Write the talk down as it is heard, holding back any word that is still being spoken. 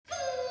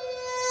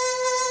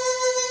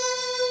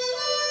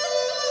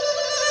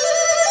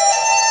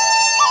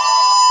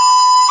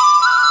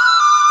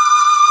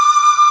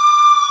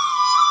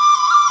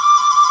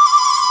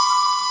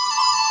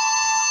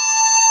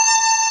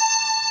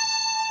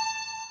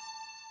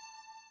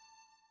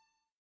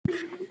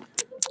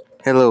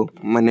Hello,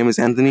 my name is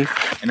Anthony.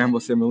 And I'm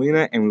Jose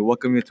Molina, and we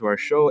welcome you to our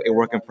show, A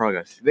Work in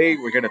Progress. Today,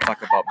 we're here to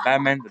talk about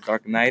Batman: The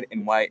Dark Knight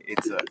and why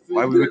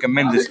we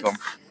recommend this film,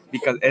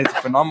 because it's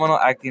phenomenal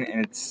acting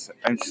and it's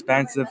an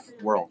expansive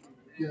world.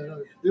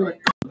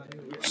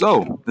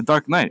 So, The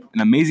Dark Knight,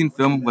 an amazing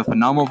film with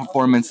phenomenal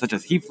performance such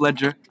as Heath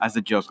Ledger as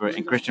the Joker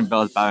and Christian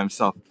Bale as Batman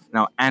himself.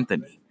 Now,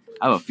 Anthony,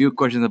 I have a few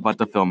questions about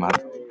the film.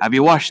 Have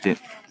you watched it?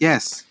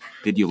 Yes,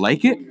 Did you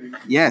like it?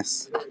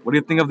 yes, What do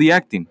you think of the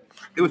acting?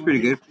 it was pretty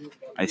good.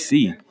 I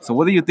see. So,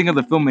 what do you think of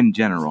the film in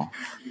general?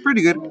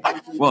 Pretty good.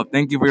 Well,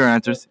 thank you for your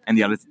answers and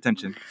the audience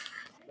attention.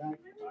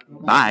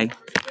 Bye.